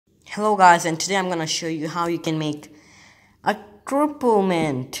Hello guys, and today I'm gonna show you how you can make a triple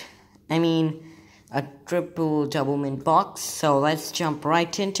mint. A triple double mint box. So let's jump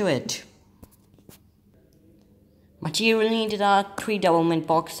right into it. Material needed are 3 double mint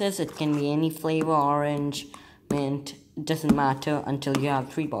boxes. It can be any flavor, orange, mint, it doesn't matter until you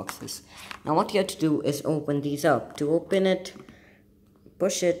have 3 boxes. Now what you have to do is open these up. To open it,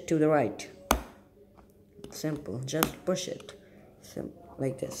 push it to the right. Simple, just push it. Simple,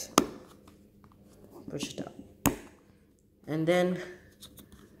 like this. Push it up. And then,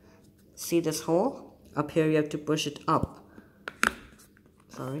 see this hole? Up here you have to push it up.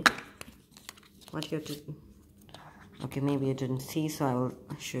 Sorry. What you have to do? Okay, maybe you didn't see, so I will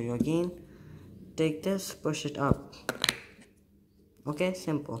show you again. Take this, push it up. Okay,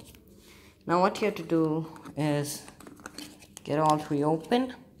 simple. Now what you have to do is get all 3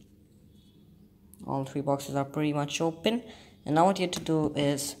 open. All 3 boxes are pretty much open. And now what you have to do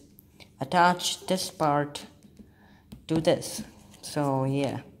is attach this part to this. So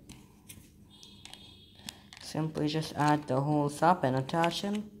yeah, simply just add the holes up and attach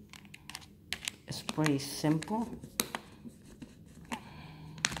them. It's pretty simple.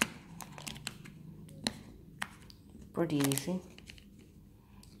 Pretty easy.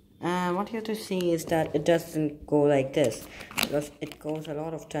 And what you have to see is that it doesn't go like this, because it goes a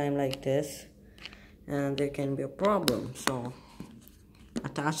lot of time like this and there can be a problem. So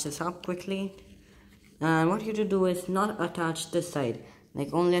attach this up quickly. And what you have to do is not attach this side,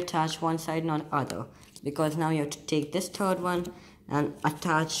 like only attach one side, not other, because now you have to take this third one and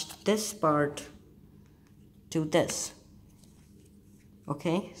attach this part to this.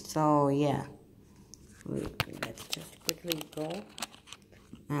 Okay, so yeah, let's just quickly go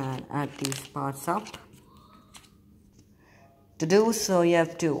and add these parts up. To do so, you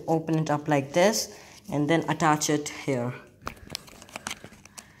have to open it up like this and then attach it here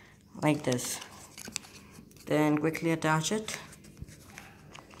like this. Then quickly attach it.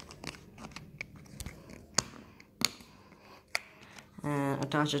 And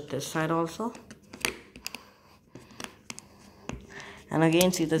attach it this side also. And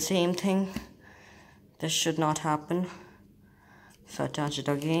again, see the same thing. This should not happen. So attach it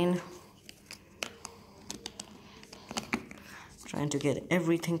again. Trying to get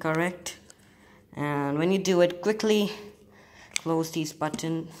everything correct. And when you do it, quickly close these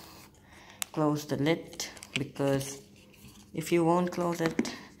buttons. Close the lid, because if you won't close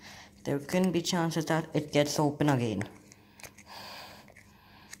it, there can be chances that it gets open again.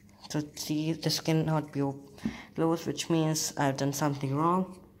 So see, this cannot be closed, which means I've done something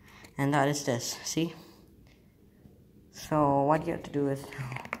wrong, and that is this. See? So what you have to do is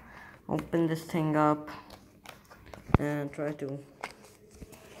open this thing up and try to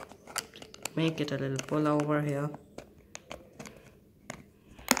make it a little pull over here.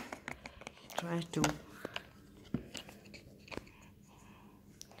 Try to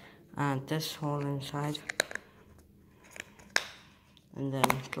add this hole inside and then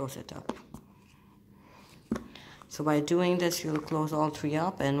close it up. So by doing this, you'll close all 3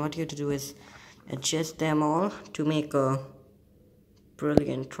 up, and what you have to do is adjust them all to make a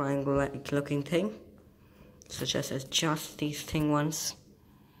brilliant triangle-like looking thing. So just adjust these things once,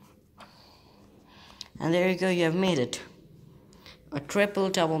 and there you go, you have made it. A triple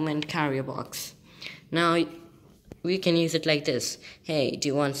double mint carrier box. Now we can use it like this. Hey, do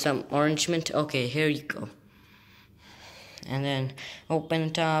you want some orange mint? Okay, here you go. And then open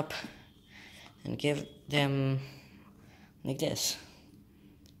it up and give them like this.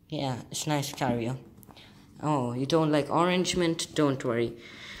 Yeah, it's nice carrier. Oh, you don't like orange mint? Don't worry.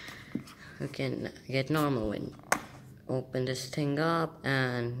 You can get normal one. Open this thing up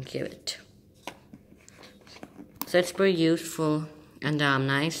and give it. So it's pretty useful and damn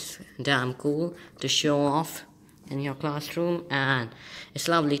nice, damn cool to show off in your classroom, and it's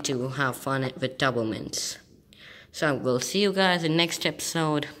lovely to have fun with double mints. So we'll see you guys in next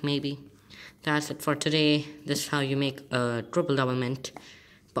episode, maybe. That's it for today. This is how you make a triple double mint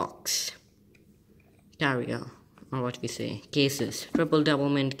box. Carrier, or what we say, cases. Triple double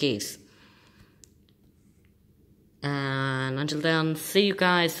mint case. And until then, see you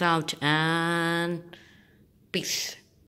guys out and peace.